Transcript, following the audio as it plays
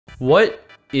What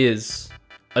is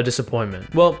a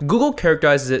disappointment? Well, Google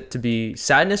characterizes it to be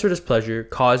sadness or displeasure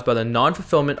caused by the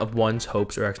non-fulfillment of one's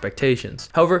hopes or expectations.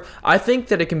 However, I think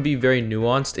that it can be very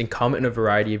nuanced and come in a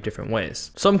variety of different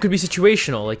ways. Some could be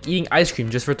situational, like eating ice cream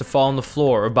just for it to fall on the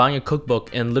floor, or buying a cookbook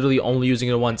and literally only using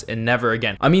it once and never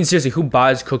again. I mean, seriously, who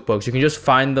buys cookbooks? You can just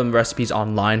find them recipes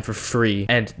online for free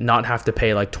and not have to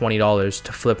pay like $20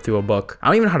 to flip through a book. I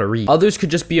don't even know how to read. Others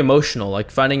could just be emotional, like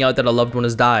finding out that a loved one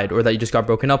has died or that you just got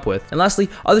broken up with. And lastly,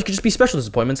 others could just be special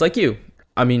disappointments like you.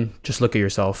 I mean, just look at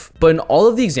yourself. But in all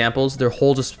of the examples, there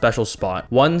holds a special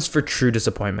spot. Ones for true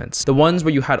disappointments. The ones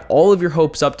where you had all of your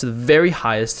hopes up to the very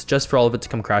highest just for all of it to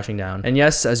come crashing down. And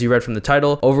yes, as you read from the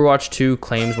title, Overwatch 2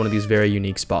 claims one of these very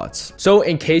unique spots. So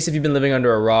in case if you've been living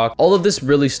under a rock, all of this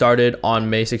really started on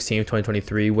May 16th,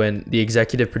 2023 when the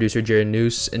executive producer Jared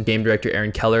Noose and game director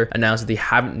Aaron Keller announced that they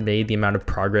haven't made the amount of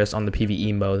progress on the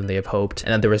PvE mode that they have hoped,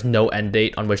 and that there was no end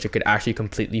date on which they could actually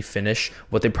completely finish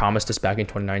what they promised us back in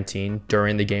 2019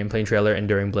 during the gameplay trailer and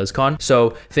during BlizzCon. So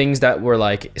things that were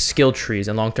like skill trees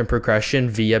and long-term progression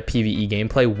via PvE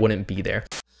gameplay wouldn't be there.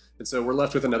 And so we're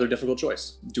left with another difficult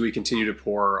choice. Do we continue to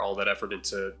pour all that effort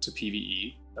into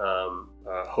PvE,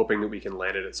 hoping that we can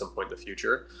land it at some point in the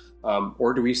future?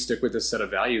 Or do we stick with this set of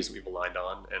values that we've aligned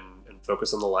on and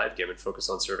focus on the live game and focus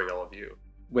on serving all of you?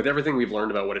 With everything we've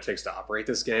learned about what it takes to operate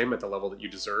this game at the level that you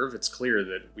deserve, it's clear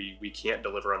that we can't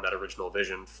deliver on that original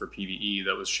vision for PvE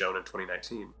that was shown in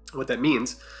 2019. What that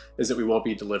means is that we won't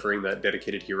be delivering that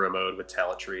dedicated hero mode with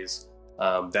talent trees,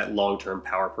 that long-term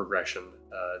power progression.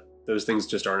 Those things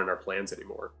just aren't in our plans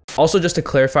anymore. Also, just to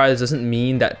clarify, this doesn't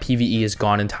mean that PvE is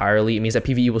gone entirely. It means that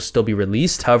PvE will still be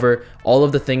released. However, all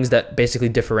of the things that basically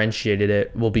differentiated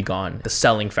it will be gone. The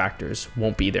selling factors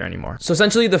won't be there anymore. So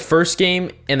essentially, the first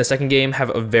game and the second game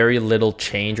have a very little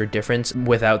change or difference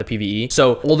without the PvE.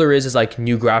 So all there is like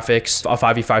new graphics, a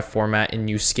 5v5 format, and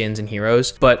new skins and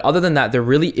heroes. But other than that, there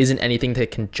really isn't anything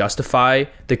that can justify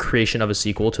the creation of a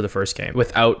sequel to the first game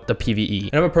without the PvE.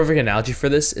 And I have a perfect analogy for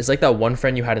this. It's like that one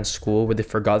friend you had in school where they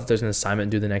forgot that there's an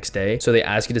assignment due the next day, so they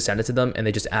ask you to send it to them and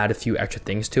they just add a few extra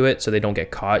things to it so they don't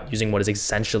get caught using what is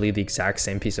essentially the exact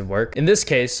same piece of work. In this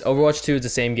case, Overwatch 2 is the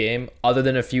same game other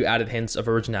than a few added hints of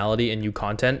originality and new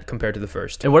content compared to the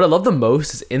first. And what I love the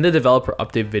most is in the developer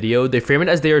update video, they frame it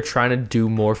as they are trying to do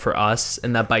more for us,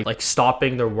 and that by like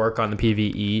stopping their work on the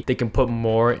PvE, they can put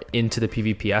more into the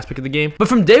PvP aspect of the game. But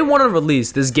from day one of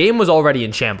release, this game was already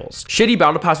in shambles. Shitty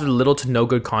battle pass with little to no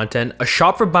good content, a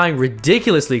shop for buying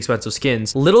ridiculously expensive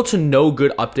skins, little to no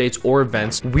good updates or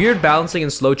events, weird balancing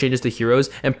and slow changes to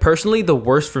heroes, and personally the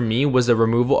worst for me was the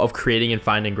removal of creating and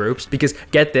finding groups. Because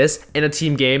get this, in a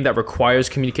team game that requires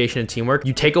communication and teamwork,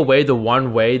 you take away the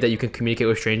one way that you can communicate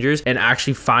with strangers and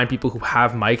actually find people who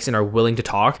have mics and are willing to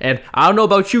talk. And I don't know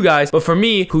about you guys, but for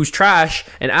me, who's trash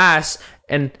and ass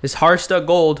and is heart stuck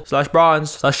gold /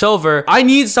 bronze / silver, I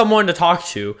need someone to talk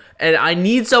to and I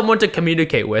need someone to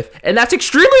communicate with, and that's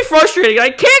extremely frustrating. I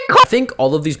can't I think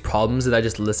all of these problems that I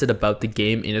just listed about the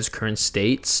game in its current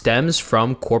state stems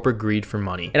from corporate greed for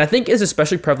money, and I think is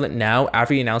especially prevalent now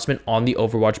after the announcement on the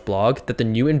Overwatch blog that the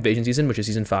new Invasion season, which is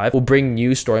season 5, will bring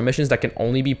new story missions that can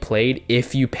only be played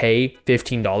if you pay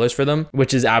 $15 for them,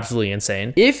 which is absolutely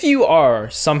insane. If you are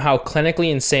somehow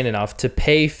clinically insane enough to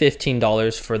pay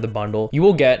 $15 for the bundle, you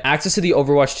will get access to the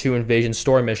Overwatch 2 Invasion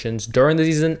story missions during the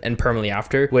season and permanently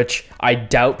after, which I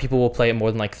doubt people will play it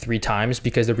more than like 3 times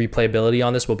because the replayability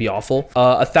on this will be awful.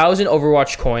 1,000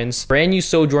 Overwatch coins, brand new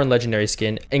Sojourn legendary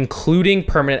skin, including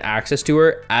permanent access to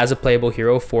her as a playable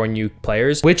hero for new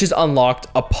players, which is unlocked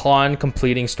upon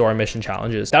completing story mission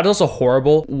challenges. That is also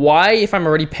horrible. Why, if I'm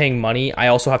already paying money, I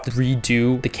also have to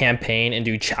redo the campaign and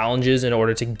do challenges in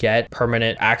order to get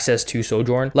permanent access to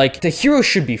Sojourn? Like, the heroes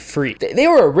should be free. They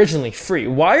were originally free.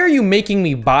 Why are you making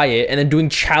me buy it and then doing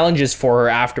challenges for her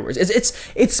afterwards?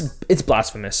 It's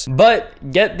blasphemous.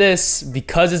 But get this,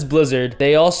 because it's Blizzard,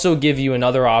 they also give you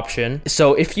another option.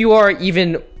 So if you are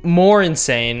even more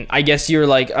insane, I guess you're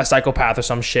like a psychopath or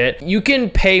some shit, you can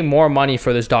pay more money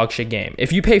for this dog shit game.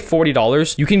 If you pay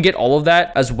 $40, you can get all of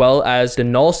that, as well as the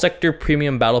Null Sector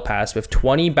Premium Battle Pass with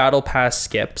 20 Battle Pass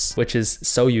skips, which is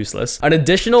so useless, an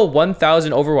additional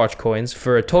 1,000 Overwatch coins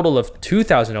for a total of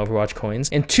 2,000 Overwatch coins,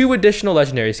 and 2 additional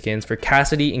legendary skins for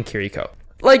Cassidy and Kiriko.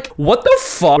 Like, what the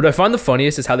fuck? What I find the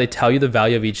funniest is how they tell you the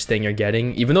value of each thing you're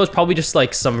getting, even though it's probably just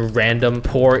like some random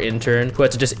poor intern who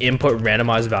had to just input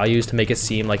randomized values to make it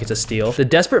seem like it's a steal. The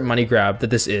desperate money grab that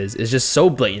this is just so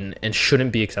blatant and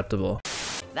shouldn't be acceptable.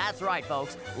 That's right,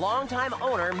 folks. Longtime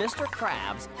owner Mr.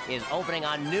 Krabs is opening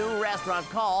a new restaurant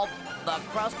called the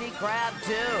Krusty Krab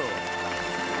 2.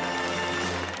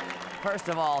 First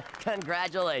of all,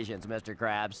 congratulations, Mr.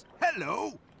 Krabs.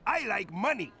 Hello, I like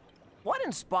money. What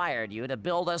inspired you to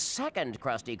build a second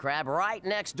Krusty Krab right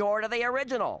next door to the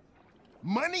original?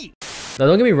 Money! Now,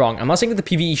 don't get me wrong, I'm not saying that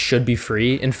the PvE should be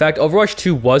free. In fact, Overwatch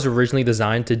 2 was originally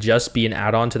designed to just be an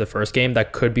add-on to the first game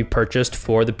that could be purchased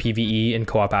for the PvE and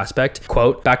co-op aspect.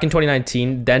 Quote, back in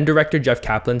 2019, then director Jeff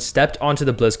Kaplan stepped onto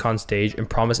the BlizzCon stage and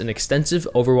promised an extensive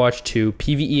Overwatch 2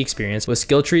 PvE experience with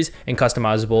skill trees and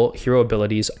customizable hero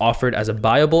abilities offered as a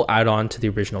viable add-on to the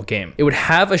original game. It would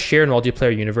have a shared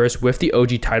multiplayer universe with the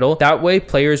OG title. That way,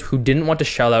 players who didn't want to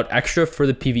shell out extra for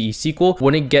the PvE sequel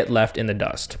wouldn't get left in the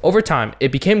dust. Over time,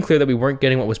 it became clear that we weren't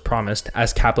getting what was promised.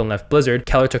 As Kaplan left Blizzard,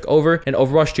 Keller took over, and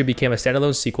Overwatch 2 became a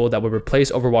standalone sequel that would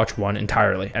replace Overwatch 1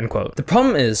 entirely, end quote. The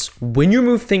problem is, when you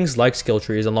remove things like skill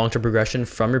trees and long-term progression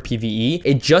from your PvE,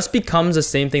 it just becomes the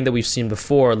same thing that we've seen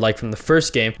before, like from the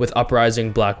first game with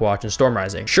Uprising, Blackwatch, and Storm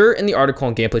Rising. Sure, in the article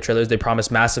and gameplay trailers, they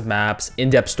promised massive maps,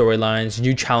 in-depth storylines,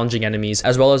 new challenging enemies,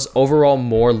 as well as overall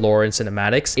more lore and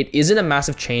cinematics. It isn't a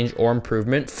massive change or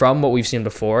improvement from what we've seen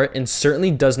before, and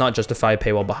certainly does not justify a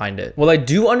paywall behind it. While I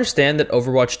do understand that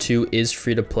Overwatch 2 is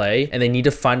free to play and they need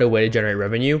to find a way to generate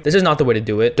revenue, this is not the way to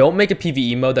do it. Don't make a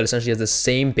PvE mode that essentially has the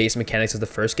same base mechanics as the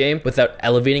first game without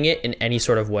elevating it in any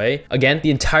sort of way. Again,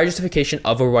 the entire justification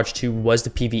of Overwatch 2 was the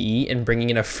PvE and bringing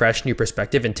in a fresh new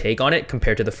perspective and take on it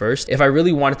compared to the first. If I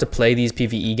really wanted to play these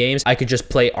PvE games, I could just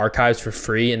play archives for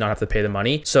free and not have to pay the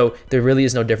money. So there really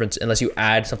is no difference unless you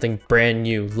add something brand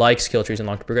new like skill trees and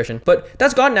long-term progression. But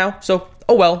that's gone now, so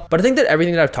oh well. But I think that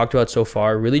everything that I've talked about so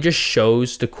far really just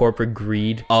shows the corporate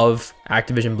greed of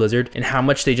Activision Blizzard and how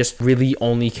much they just really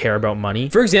only care about money.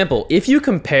 For example, if you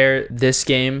compare this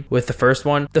game with the first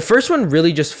one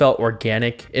really just felt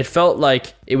organic. It felt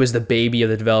like it was the baby of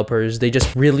the developers. They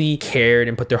just really cared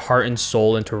and put their heart and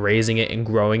soul into raising it and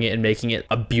growing it and making it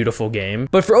a beautiful game.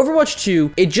 But for Overwatch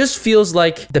 2, it just feels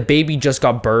like the baby just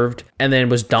got birthed and then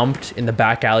was dumped in the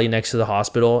back alley next to the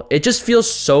hospital. It just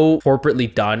feels so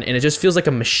corporately done, and it just feels like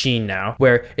a machine now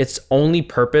where its only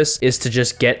purpose is to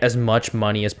just get as much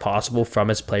money as possible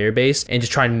from its player base and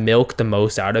just try and milk the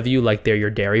most out of you like they're your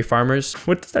dairy farmers.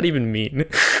 What does that even mean?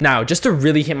 Now, just to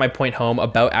really hit my point home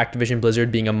about Activision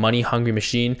Blizzard being a money-hungry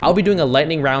machine, I'll be doing a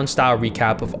lightning round style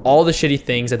recap of all the shitty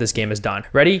things that this game has done.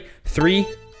 Ready? 3,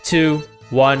 2,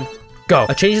 1. Go.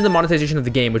 A change in the monetization of the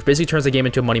game, which basically turns the game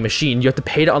into a money machine. You have to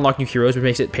pay to unlock new heroes, which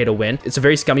makes it pay to win. It's a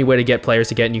very scummy way to get players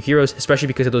to get new heroes, especially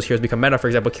because if those heroes become meta, for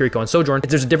example, Kiriko and Sojourn.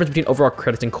 There's a difference between overall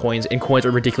credits and coins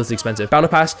are ridiculously expensive. Battle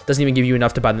Pass doesn't even give you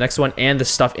enough to buy the next one, and the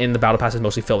stuff in the Battle Pass is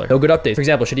mostly filler. No good updates. For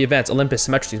example, shitty events, Olympus,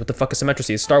 Symmetrices. What the fuck is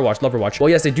Symmetrices? Star Watch, Loverwatch. Well,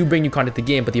 yes, they do bring new content to the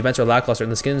game, but the events are lackluster,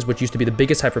 and the skins, which used to be the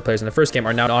biggest hype for players in the first game,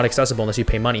 are now not accessible unless you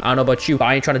pay money. I don't know about you, but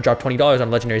I ain't trying to drop $20 on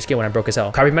a legendary skin when I'm broke as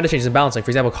hell. Copy meta changes and balancing.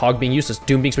 For example, Hog being useless,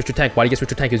 Doom being switched to tank. Why do you get switched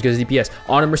to tank? It was good as DPS.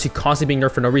 Honor Mercy constantly being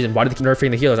nerfed for no reason. Why do they keep nerfing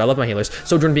the healers? I love my healers.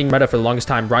 Sojourn being meta for the longest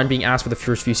time. Ryan being asked for the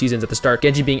first few seasons at the start.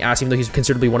 Genji being asked even though he's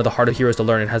considerably one of the harder heroes to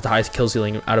learn and has the highest kill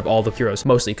ceiling out of all the heroes.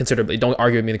 Mostly, considerably. Don't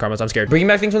argue with me in the comments, I'm scared. Bringing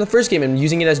back things from the first game and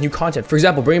using it as new content. For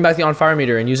example, bringing back the On Fire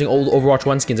meter and using old Overwatch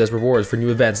 1 skins as rewards for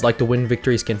new events, like the Win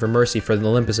Victory skin for Mercy for the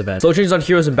Olympus event. Slow changes on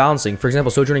heroes and balancing. For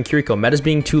example, Sojourn and Kiriko. Metas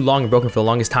being too long and broken for the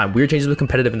longest time. Weird changes with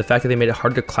competitive and the fact that they made it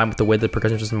harder to climb with the way the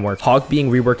progression system works. Hog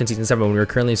being reworked in Season 7 when we were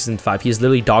currently in Season 5. He is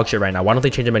literally dog shit right now. Why don't they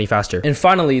change him any faster? And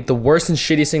finally, the worst and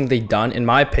shittiest thing they've done, in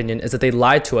my opinion, is that they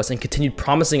lied to us and continued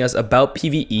promising us about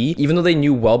PvE, even though they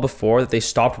knew well before that they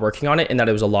stopped working on it and that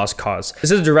it was a lost cause.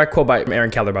 This is a direct quote by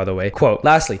Aaron Keller, by the way. Quote,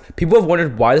 lastly, people have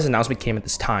wondered why this announcement came at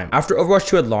this time. After Overwatch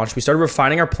 2 had launched, we started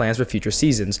refining our plans for future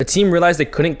seasons. The team realized they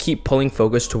couldn't keep pulling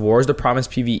focus towards the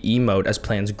promised PvE mode as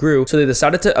plans grew, so they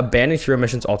decided to abandon hero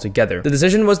missions altogether. The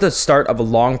decision was the start of a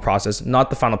long process, not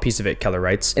the final piece of it, Keller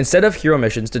writes. Instead of hero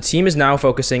missions, the team is now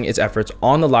focusing its efforts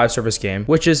on the live service game,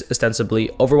 which is ostensibly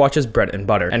Overwatch's bread and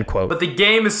butter, end quote. But the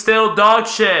game is still dog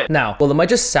shit. Now, well, it might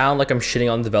just sound like I'm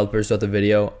shitting on the developers throughout the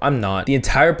video. I'm not. The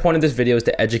entire point of this video is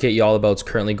to educate y'all about what's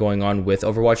currently going on with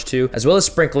Overwatch 2, as well as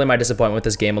sprinkle in my disappointment with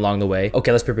this game along the way.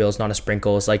 Okay, let's be real, it's not a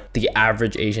sprinkle. It's like the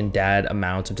average Asian dad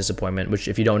amount of disappointment, which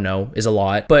if you don't know is a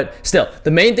lot. But still,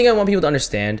 the main thing I want people to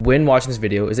understand when watching this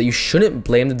video is that you shouldn't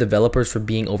blame the developers for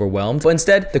being overwhelmed, but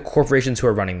instead the corporations who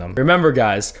are running them. Remember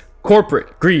guys,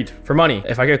 corporate greed for money.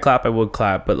 If I could clap, I would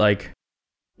clap, but like,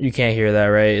 you can't hear that,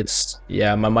 right?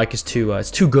 Yeah, my mic is too,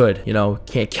 it's too good, you know,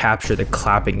 can't capture the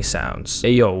clapping sounds.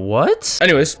 Hey, yo, what?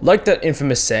 Anyways, like that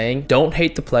infamous saying, don't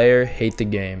hate the player, hate the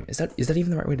game. Is that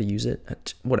even the right way to use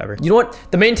it? Whatever. You know what?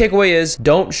 The main takeaway is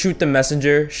don't shoot the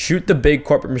messenger, shoot the big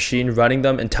corporate machine running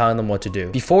them and telling them what to do.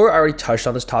 Before, I already touched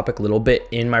on this topic a little bit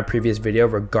in my previous video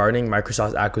regarding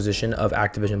Microsoft's acquisition of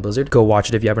Activision Blizzard. Go watch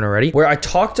it if you haven't already, where I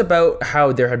talked about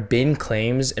how there had been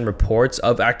claims and reports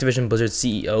of Activision Blizzard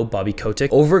CEO Bobby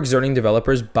Kotick overexerting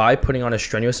developers by putting on a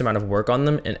strenuous amount of work on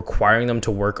them and requiring them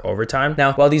to work overtime.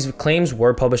 Now, while these claims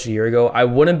were published a year ago, I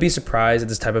wouldn't be surprised that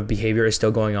this type of behavior is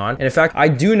still going on. And in fact, I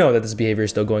do know that this behavior is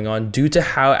still going on due to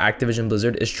how Activision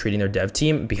Blizzard is treating their dev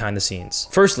team behind the scenes.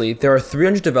 Firstly, there are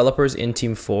 300 developers in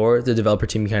Team 4, the developer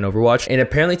team behind Overwatch, and it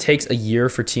apparently takes a year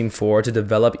for Team 4 to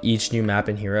develop each new map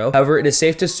and hero. However, it is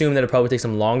safe to assume that it probably takes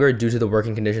them longer due to the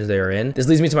working conditions they are in. This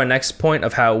leads me to my next point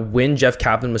of how when Jeff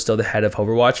Kaplan was still the head of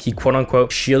Overwatch, he quote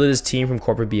unquote shielded his team from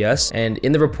corporate BS. And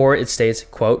in the report, it states,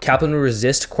 quote, Kaplan would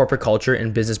resist corporate culture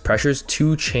and business pressures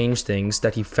to change things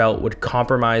that he felt would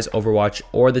compromise Overwatch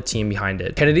or the team behind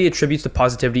it. Kennedy attributes the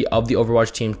positivity of the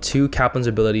Overwatch team to Kaplan's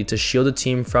ability to shield the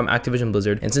team from Activision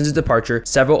Blizzard, and since his departure,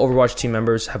 several Overwatch team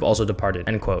members have also departed,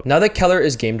 end quote. Now that Keller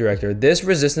is game director, this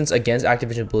resistance against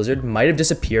Activision Blizzard might have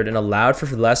disappeared and allowed for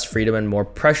less freedom and more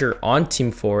pressure on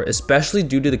Team 4, especially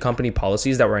due to the company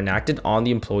policies that were enacted on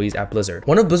the employees at Blizzard.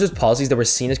 One of Blizzard's policies that were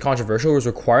seen as controversial was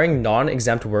requiring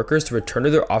non-exempt workers to return to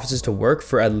their offices to work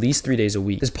for at least 3 days a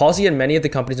week. This policy had many of the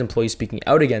company's employees speaking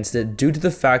out against it due to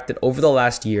the fact that over the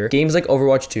last year, games like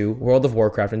Overwatch 2, World of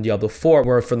Warcraft, and Diablo 4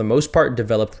 were for the most part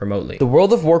developed remotely. The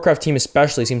World of Warcraft team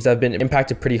especially seems to have been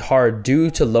impacted pretty hard due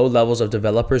to low levels of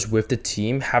developers with the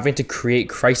team having to create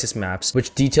crisis maps,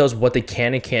 which details what they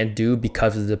can and can't do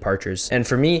because of the departures. And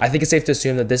for me, I think it's safe to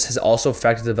assume that this has also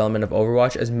affected the development of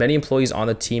Overwatch, as many employees on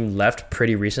the team left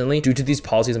pretty recently due to these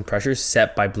policies and pressures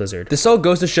set by Blizzard. This all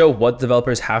goes to show what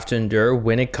developers have to endure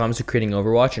when it comes to creating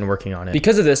Overwatch and working on it.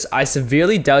 Because of this, I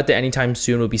severely doubt that anytime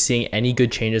soon we'll be seeing any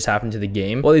good changes happen to the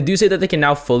game. While they do say that they can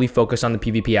now fully focus on the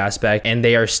PvP aspect and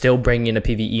they are still bringing in a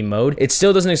PvE mode, it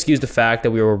still doesn't excuse the fact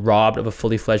that we were robbed of a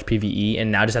fully fledged PvE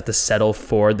and now just have to settle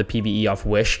for the PvE off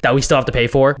Wish that we still have to pay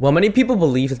for. While many people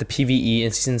believe that the PvE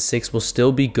in Season 6 will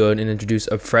still be good and introduce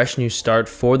a fresh new start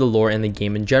for the lore and the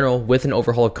game in general with an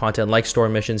overhaul of content like story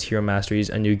missions, hero masteries,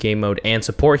 a new game mode, and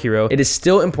support hero, it is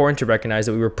still important to recognize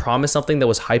that we were promised something that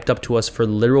was hyped up to us for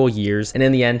literal years, and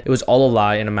in the end, it was all a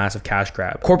lie and a massive cash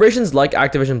grab. Corporations like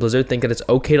Activision Blizzard think that it's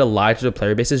okay to lie to their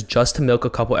player bases just to milk a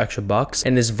couple extra bucks,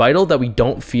 and it's vital that we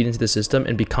don't feed into the system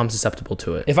and become susceptible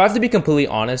to it. If I have to be completely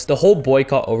honest, the whole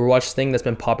boycott Overwatch thing that's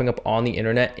been popping up on the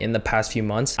internet in the past few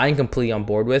months, I am completely on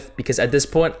board with, because at this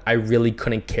point, I really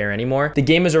couldn't care anymore. The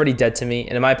game is already dead to me,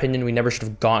 and in my opinion, we never should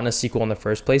have gotten a sequel in the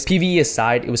first place. PvE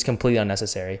aside, it was completely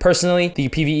unnecessary. Personally, the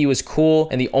PvE was cool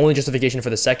and the only justification for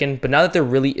the second, but now that there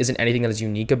really isn't anything that is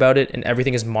unique about it and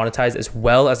everything is monetized, as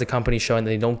well as the company showing that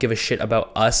they don't give a shit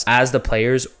about us as the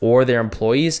players or their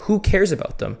employees, who cares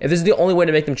about them? If this is the only way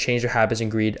to make them change their habits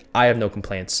and greed, I have no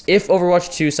complaints. If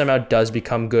Overwatch 2 somehow does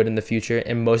become good in the future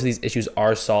and most of these issues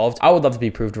are solved, I would love to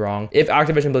be proved wrong. If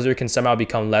Activision Blizzard can somehow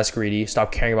become less greedy,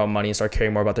 stop caring about money, and start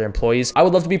caring more about their employees, I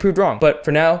would love to be proved wrong. But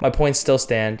for now, my points still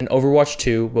stand, and Overwatch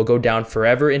 2 will go down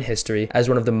forever in history as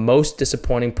one of the most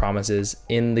disappointing promises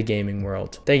in the gaming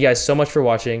world. Thank you guys so much for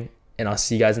watching, and I'll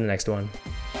see you guys in the next one.